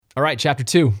All right, chapter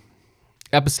 2,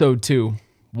 episode 2,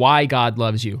 Why God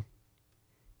Loves You.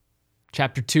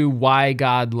 Chapter 2, Why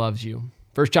God Loves You.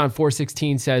 1 John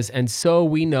 4:16 says, "And so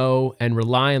we know and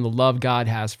rely on the love God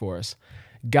has for us.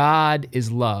 God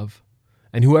is love,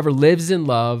 and whoever lives in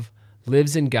love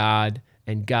lives in God,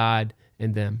 and God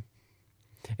in them."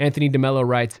 Anthony DeMello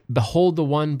writes, "Behold the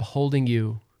one beholding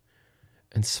you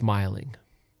and smiling."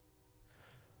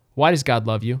 Why does God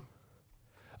love you?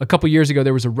 A couple years ago,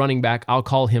 there was a running back, I'll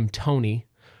call him Tony,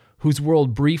 whose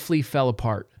world briefly fell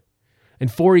apart. In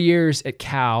 4 years at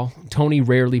Cal, Tony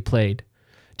rarely played.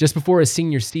 Just before his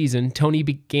senior season, Tony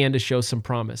began to show some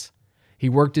promise. He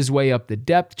worked his way up the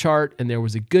depth chart, and there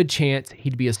was a good chance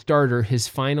he'd be a starter his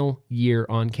final year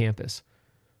on campus.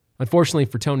 Unfortunately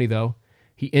for Tony, though,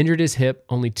 he injured his hip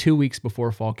only 2 weeks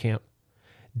before fall camp.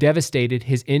 Devastated,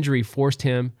 his injury forced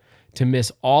him to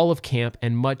miss all of camp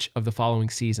and much of the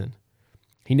following season.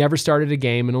 He never started a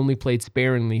game and only played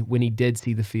sparingly when he did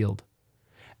see the field.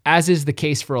 As is the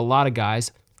case for a lot of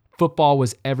guys, football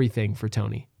was everything for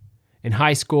Tony. In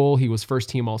high school, he was first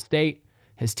team All-State.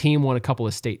 His team won a couple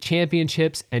of state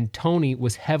championships, and Tony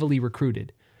was heavily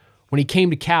recruited. When he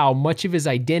came to Cal, much of his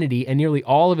identity and nearly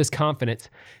all of his confidence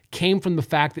came from the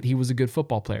fact that he was a good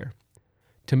football player.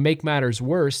 To make matters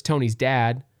worse, Tony's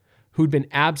dad, who'd been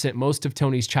absent most of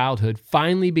Tony's childhood,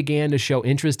 finally began to show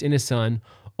interest in his son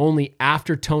only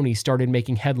after Tony started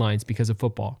making headlines because of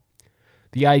football.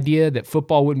 The idea that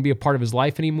football wouldn't be a part of his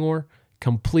life anymore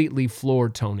completely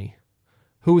floored Tony.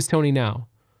 Who is Tony now?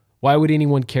 Why would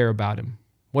anyone care about him?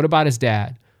 What about his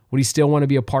dad? Would he still want to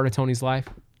be a part of Tony's life?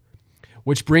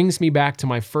 Which brings me back to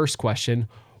my first question.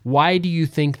 Why do you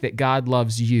think that God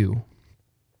loves you?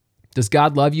 Does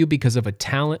God love you because of a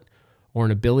talent or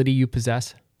an ability you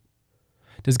possess?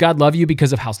 Does God love you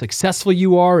because of how successful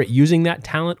you are at using that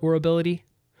talent or ability?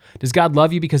 Does God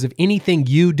love you because of anything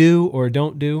you do or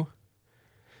don't do?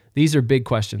 These are big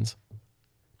questions,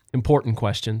 important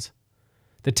questions.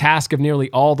 The task of nearly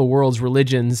all the world's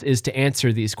religions is to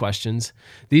answer these questions.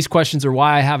 These questions are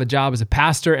why I have a job as a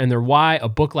pastor, and they're why a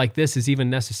book like this is even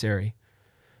necessary.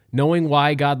 Knowing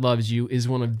why God loves you is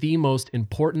one of the most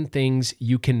important things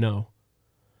you can know.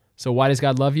 So why does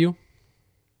God love you?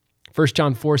 1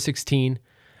 John 4:16,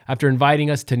 after inviting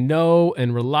us to know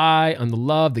and rely on the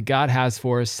love that God has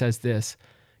for us, says this: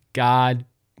 God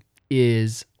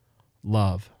is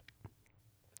love.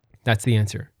 That's the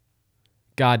answer.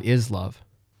 God is love.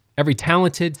 Every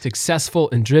talented, successful,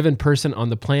 and driven person on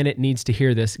the planet needs to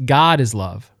hear this. God is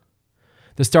love.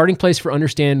 The starting place for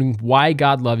understanding why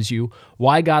God loves you,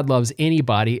 why God loves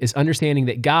anybody, is understanding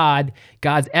that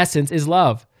God's essence is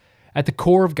love. At the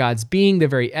core of God's being, the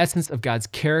very essence of God's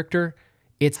character,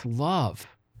 it's love.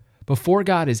 Before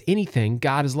God is anything,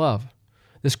 God is love.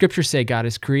 The scriptures say God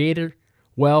is creator.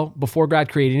 Well, before God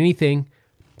created anything,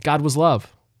 God was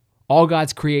love. All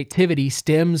God's creativity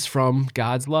stems from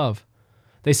God's love.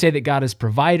 They say that God is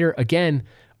provider. Again,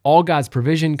 all God's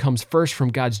provision comes first from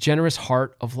God's generous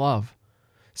heart of love.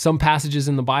 Some passages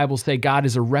in the Bible say God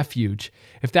is a refuge.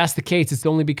 If that's the case, it's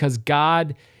only because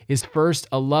God is first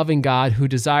a loving God who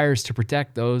desires to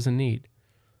protect those in need.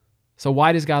 So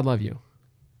why does God love you?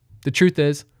 The truth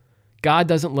is, God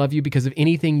doesn't love you because of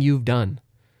anything you've done.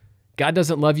 God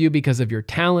doesn't love you because of your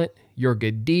talent, your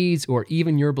good deeds, or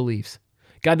even your beliefs.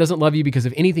 God doesn't love you because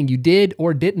of anything you did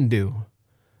or didn't do.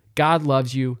 God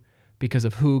loves you because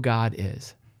of who God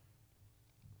is.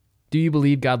 Do you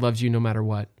believe God loves you no matter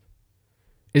what?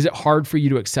 Is it hard for you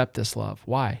to accept this love?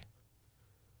 Why?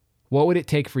 What would it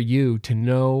take for you to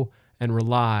know and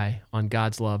rely on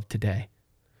God's love today?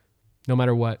 No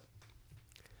matter what.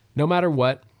 No matter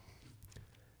what.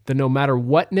 The no matter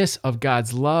whatness of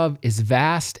God's love is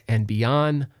vast and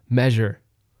beyond measure.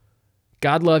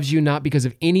 God loves you not because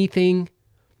of anything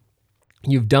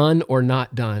you've done or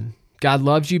not done. God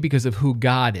loves you because of who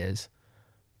God is,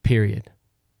 period.